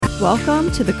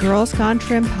Welcome to the Girls Gone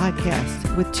Trim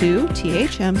podcast with two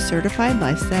THM certified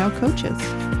lifestyle coaches.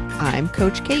 I'm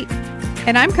Coach Kate.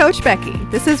 And I'm Coach Becky.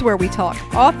 This is where we talk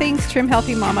all things Trim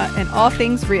Healthy Mama and all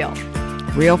things real.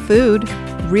 Real food,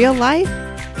 real life,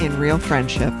 and real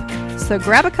friendship. So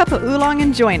grab a cup of oolong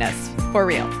and join us for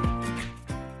real.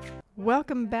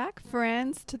 Welcome back,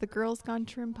 friends, to the Girls Gone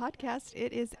Trim podcast.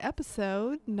 It is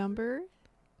episode number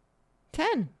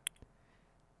 10.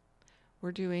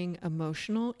 We're doing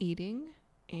emotional eating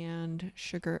and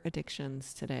sugar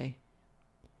addictions today.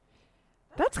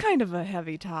 That's kind of a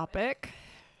heavy topic.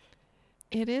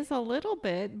 It is a little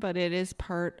bit, but it is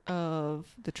part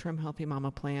of the Trim Healthy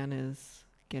Mama plan is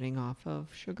getting off of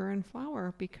sugar and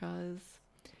flour because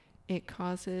it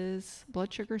causes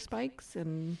blood sugar spikes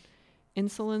and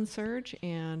insulin surge,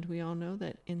 and we all know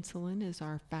that insulin is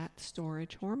our fat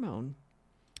storage hormone.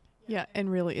 Yeah,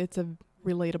 and really it's a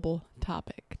relatable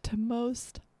topic to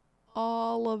most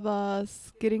all of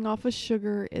us. Getting off of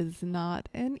sugar is not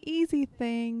an easy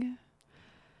thing.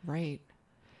 Right.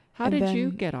 How And did you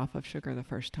then- get off of sugar the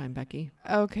first time, Becky?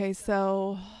 Okay,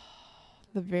 so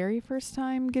the very first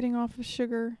time getting off of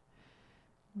sugar,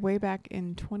 way back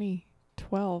in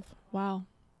 2012. Wow,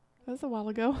 that was a while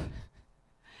ago.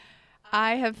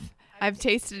 I've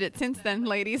tasted it since then,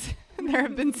 ladies. There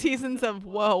have been seasons of,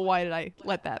 whoa, why did I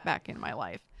let that back in my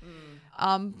life?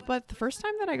 But the first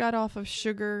time that I got off of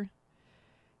sugar,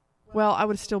 well, I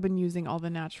would have still been using all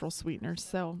the natural sweeteners.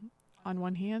 So on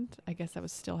one hand, I guess I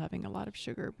was still having a lot of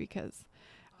sugar because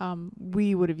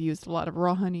we would have used a lot of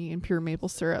raw honey and pure maple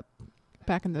syrup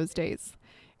back in those days.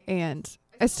 And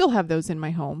I still have those in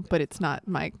my home, but it's not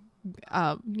my,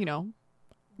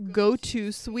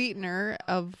 go-to sweetener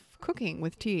of cooking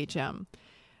with THM.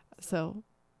 So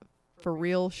for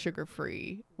real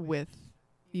sugar-free with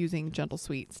using gentle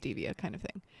sweet stevia kind of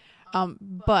thing.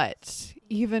 But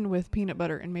even with peanut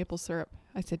butter and maple syrup,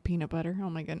 I said peanut butter. Oh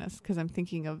my goodness. Cause I'm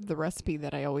thinking of the recipe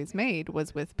that I always made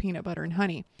was with peanut butter and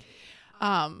honey,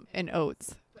 and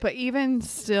oats. But even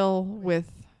still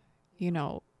with,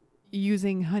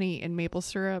 using honey and maple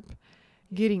syrup,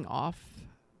 getting off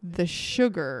the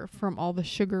sugar from all the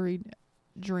sugary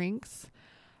drinks.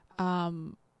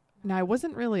 Now I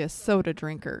wasn't really a soda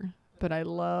drinker, but I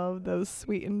love those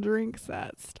sweetened drinks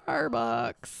at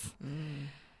Starbucks.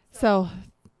 So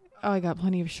I got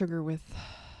plenty of sugar with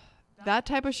that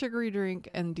type of sugary drink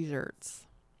and desserts.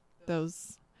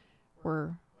 Those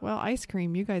were, ice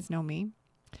cream. You guys know me.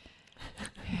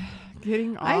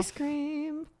 Ice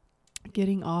cream.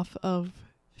 Getting off of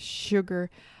sugar.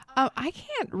 I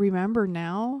can't remember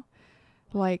now,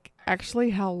 actually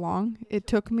how long it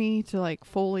took me to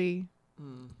fully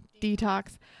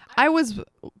detox. I was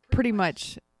pretty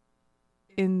much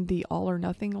in the all or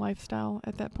nothing lifestyle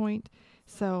at that point,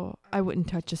 so I wouldn't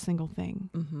touch a single thing.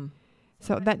 Mm-hmm.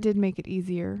 So that did make it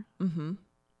easier Mm-hmm.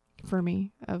 for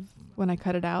me of when I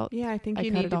cut it out. Yeah, I think I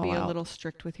you cut need it to all be a out. little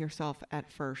strict with yourself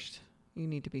at first. You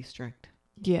need to be strict.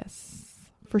 Yes,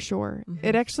 for sure. Mhm.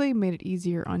 It actually made it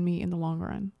easier on me in the long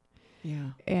run.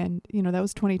 Yeah. And, that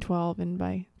was 2012. And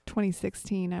by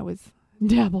 2016, I was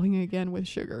dabbling again with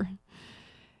sugar.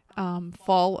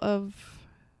 Fall of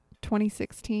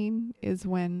 2016 is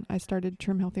when I started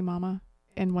Trim Healthy Mama.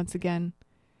 And once again,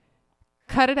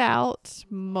 cut it out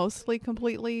mostly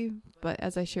completely. But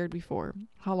as I shared before,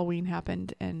 Halloween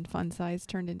happened and fun size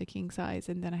turned into king size.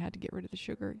 And then I had to get rid of the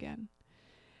sugar again.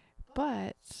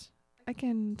 But I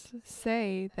can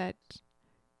say that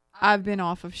I've been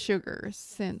off of sugar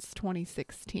since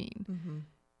 2016, Mm-hmm.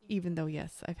 even though,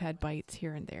 yes, I've had bites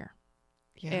here and there.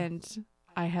 Yeah. And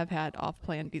I have had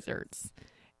off-plan desserts.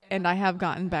 And I have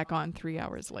gotten back on 3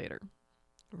 hours later.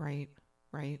 Right.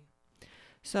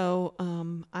 So,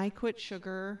 I quit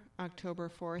sugar October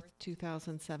 4th,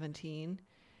 2017.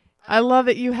 I love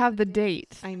that you have the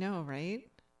date. I know, right?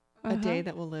 A day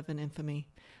that will live in infamy.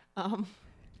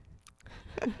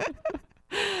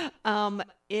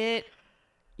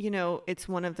 It's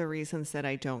one of the reasons that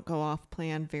I don't go off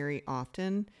plan very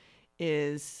often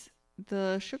is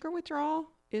the sugar withdrawal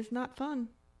is not fun.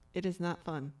 It is not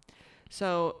fun.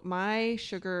 So my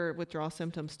sugar withdrawal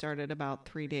symptoms started about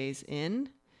 3 days in,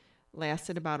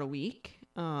 lasted about a week.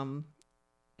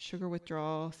 Sugar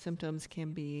withdrawal symptoms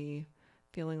can be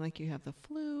feeling like you have the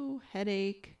flu,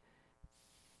 headache,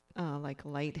 like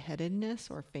lightheadedness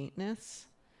or faintness,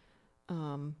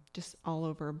 just all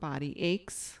over body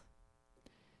aches.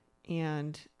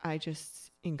 And I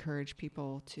just encourage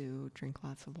people to drink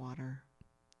lots of water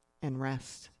and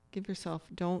rest. Give yourself,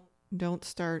 don't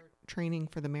start training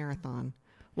for the marathon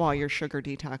while you're sugar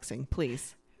detoxing,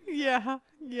 please. Yeah.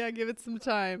 Give it some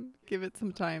time.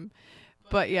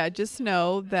 But yeah, just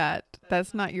know that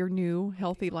that's not your new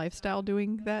healthy lifestyle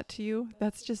doing that to you.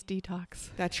 That's just detox.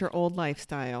 That's your old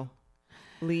lifestyle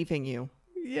leaving you.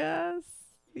 Yes.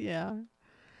 Yeah.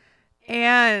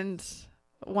 And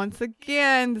once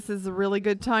again, this is a really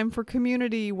good time for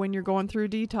community when you're going through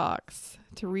detox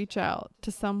to reach out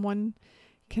to someone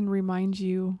can remind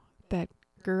you that,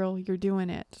 girl, you're doing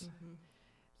it. Mm-hmm.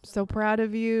 So proud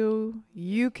of you.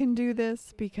 You can do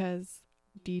this because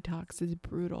detox is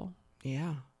brutal.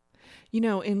 Yeah. You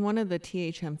know, in one of the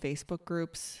THM Facebook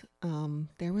groups,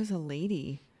 there was a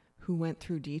lady who went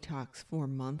through detox for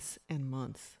months and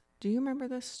months. Do you remember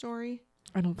this story?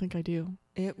 I don't think I do.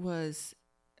 It was,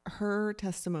 her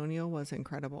testimonial was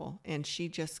incredible. And she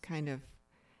just kind of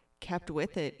kept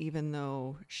with it, even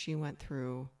though she went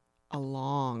through a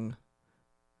long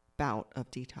bout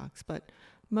of detox. But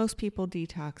most people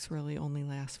detox really only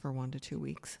lasts for 1 to 2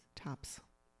 weeks, tops.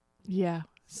 Yeah.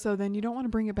 So then you don't want to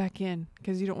bring it back in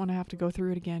because you don't want to have to go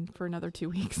through it again for another 2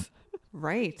 weeks.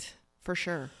 Right. For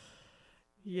sure.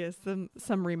 Yes.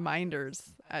 Some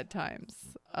reminders at times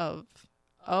of,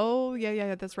 oh,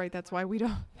 yeah, that's right. That's why we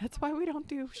don't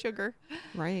do sugar.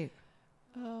 Right.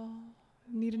 Oh,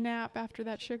 need a nap after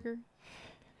that sugar.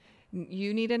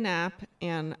 You need a nap,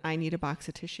 and I need a box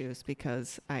of tissues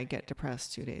because I get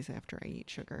depressed 2 days after I eat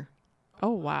sugar.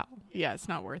 Oh, wow. Yeah, it's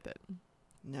not worth it.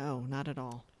 No, not at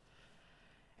all.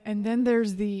 And then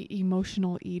there's the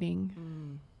emotional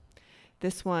eating.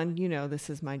 This one, this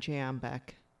is my jam,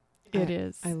 Beck. It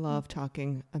is. I love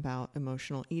talking about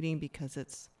emotional eating because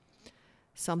it's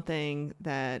something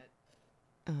that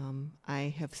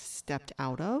I have stepped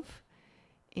out of,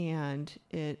 and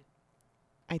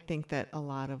I think that a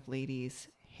lot of ladies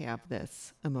have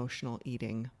this emotional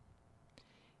eating.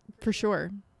 For sure.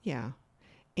 Yeah.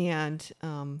 And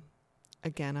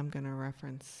again, I'm going to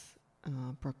reference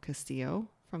Brooke Castillo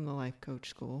from the Life Coach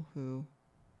School, who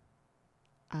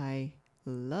I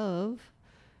love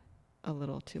a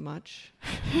little too much.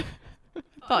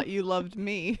 Thought you loved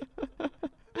me.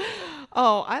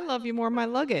 Oh, I love you more than my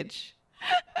luggage.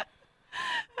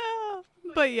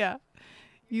 But yeah,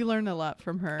 you learn a lot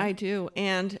from her. I do.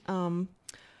 And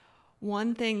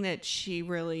one thing that she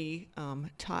really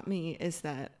taught me is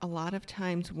that a lot of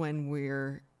times when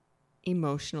we're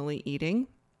emotionally eating,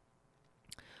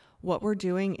 what we're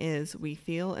doing is we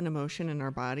feel an emotion in our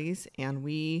bodies and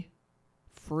we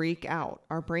freak out.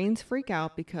 Our brains freak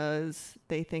out because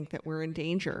they think that we're in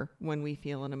danger when we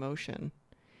feel an emotion.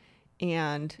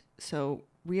 And so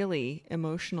really,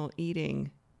 emotional eating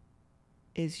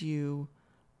is you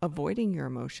avoiding your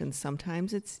emotions.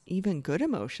 Sometimes it's even good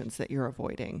emotions that you're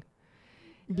avoiding.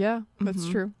 Yeah, that's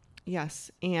true.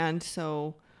 Yes. And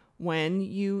so when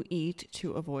you eat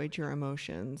to avoid your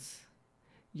emotions,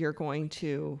 you're going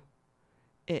to,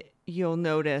 you'll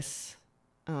notice,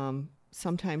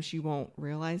 sometimes you won't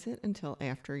realize it until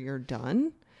after you're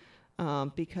done,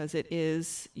 because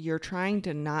you're trying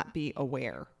to not be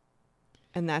aware.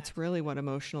 And that's really what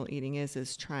emotional eating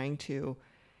is trying to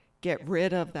get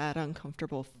rid of that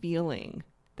uncomfortable feeling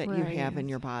that you have in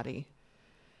your body.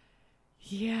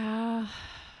 Yeah.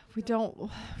 We don't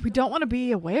want to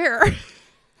be aware.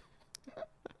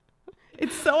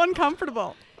 It's so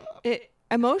uncomfortable.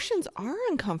 Emotions are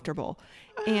uncomfortable.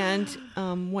 And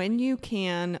when you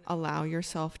can allow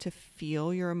yourself to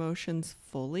feel your emotions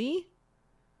fully,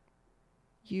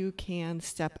 you can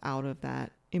step out of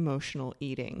that emotional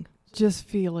eating. Just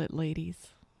feel it, ladies.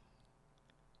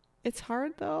 It's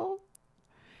hard, though.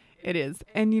 It is.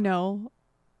 And,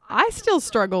 I still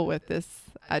struggle with this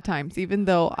at times, even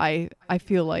though I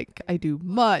feel like I do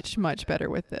much, much better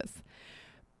with this.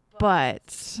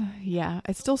 But, yeah,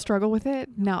 I still struggle with it.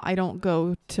 Now, I don't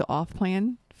go to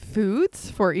off-plan foods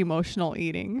for emotional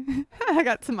eating. I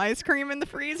got some ice cream in the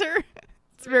freezer.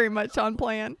 It's very much on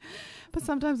plan. But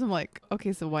sometimes I'm like,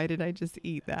 okay, so why did I just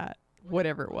eat that?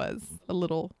 Whatever it was. A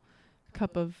little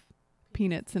cup of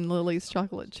peanuts and Lily's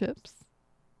chocolate chips.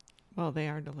 Well, they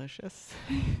are delicious.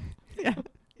 Yeah.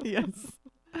 Yes.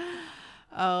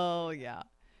 Oh, yeah.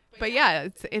 But yeah,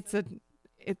 it's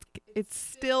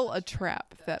still a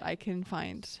trap that I can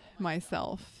find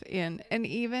myself in. And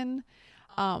even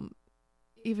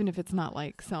if it's not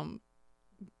like some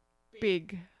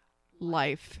big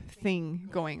life thing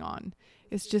going on,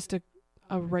 it's just a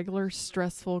regular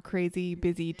stressful, crazy,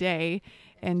 busy day,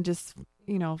 and just,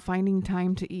 finding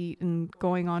time to eat and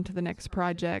going on to the next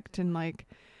project. And like,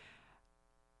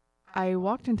 I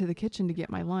walked into the kitchen to get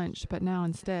my lunch, but now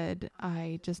instead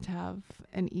I just have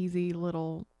an easy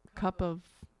little cup of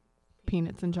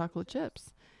peanuts and chocolate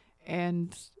chips.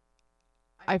 And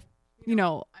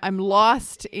I'm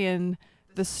lost in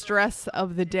the stress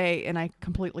of the day, and I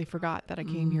completely forgot that I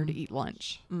came here to eat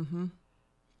lunch. Mm-hmm.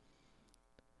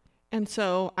 And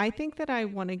so I think that I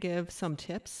want to give some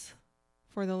tips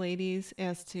for the ladies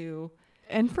as to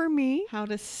And for me, how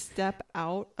to step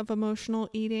out of emotional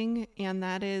eating. And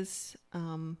that is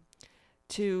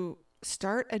to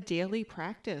start a daily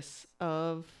practice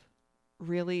of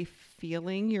really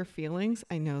feeling your feelings.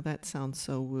 I know that sounds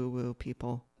so woo-woo,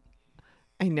 people.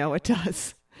 I know it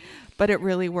does. But it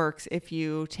really works if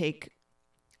you take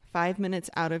 5 minutes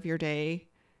out of your day,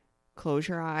 close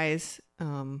your eyes.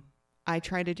 I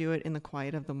try to do it in the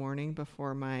quiet of the morning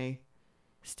before my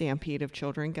stampede of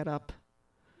children get up,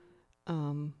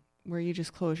 where you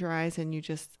just close your eyes and you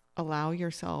just allow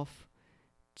yourself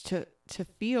to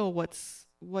feel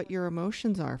what your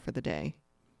emotions are for the day.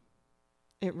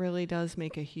 It really does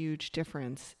make a huge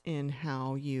difference in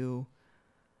how you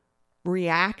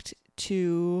react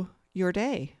to your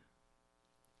day.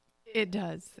 it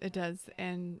does. It does.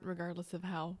 And regardless of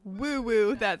how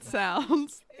woo-woo that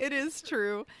sounds, it is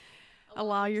true.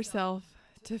 Allow yourself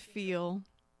to feel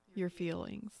your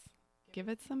feelings. Give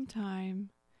it some time.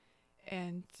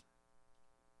 And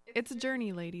it's a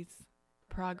journey, ladies.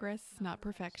 Progress, not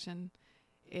perfection.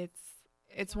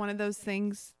 It's one of those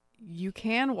things, you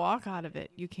can walk out of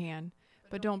it. You can.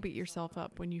 But don't beat yourself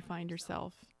up when you find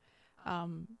yourself.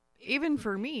 Even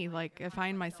for me, like I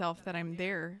find myself that I'm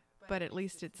there, but at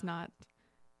least it's not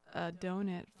a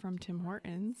donut from Tim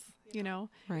Hortons, you know.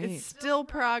 Right. It's still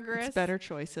progress. It's better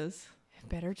choices.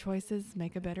 Better choices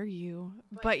make a better you.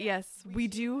 But yes, we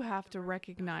do have to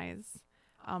recognize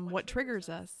what triggers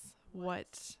us.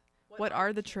 What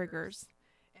are the triggers?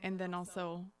 And then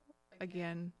also,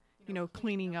 again, you know,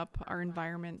 cleaning up our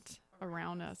environment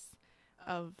around us,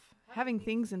 of having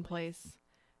things in place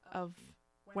of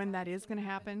when that is going to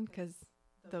happen, because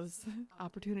those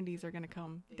opportunities are going to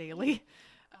come daily,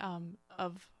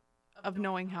 of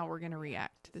knowing how we're going to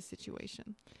react to the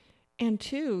situation. And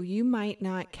two, you might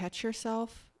not catch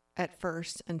yourself at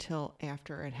first until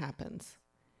after it happens.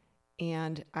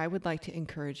 And I would like to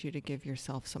encourage you to give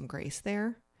yourself some grace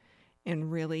there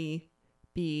and really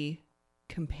be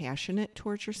compassionate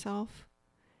towards yourself,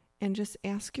 and just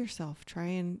ask yourself, try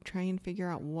and figure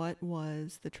out what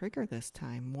was the trigger this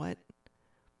time. What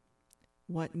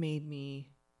made me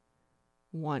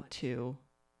want to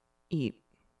eat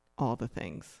all the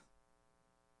things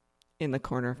in the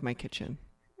corner of my kitchen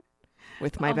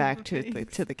with my back to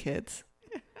the kids.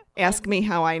 Ask me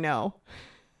how I know.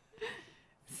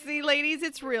 See, ladies,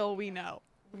 it's real. We know.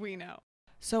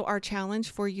 So our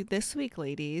challenge for you this week,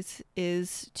 ladies,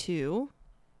 is to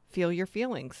feel your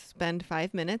feelings. Spend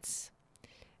 5 minutes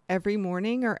every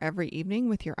morning or every evening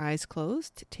with your eyes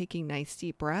closed, taking nice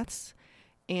deep breaths,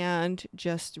 and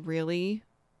just really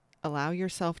allow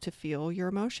yourself to feel your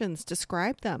emotions.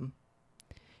 Describe them.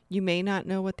 You may not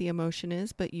know what the emotion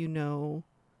is, but you know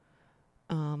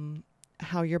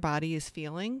how your body is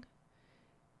feeling.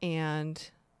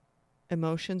 And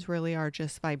emotions really are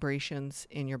just vibrations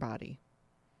in your body.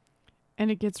 And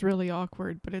it gets really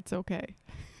awkward, but it's okay.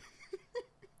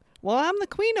 Well, I'm the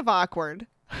queen of awkward.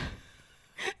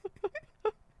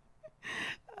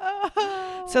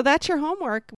 So that's your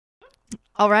homework.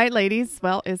 All right, ladies.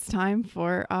 Well, it's time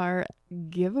for our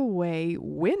giveaway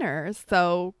winner.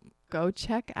 So go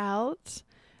check out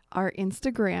our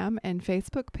Instagram and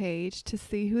Facebook page to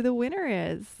see who the winner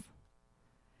is.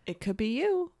 It could be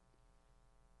you.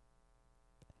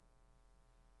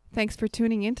 Thanks for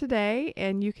tuning in today,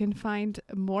 and you can find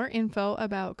more info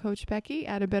about Coach Becky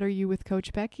at A Better You with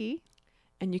Coach Becky.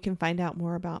 And you can find out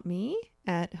more about me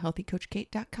at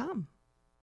healthycoachkate.com.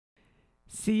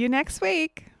 See you next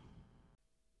week.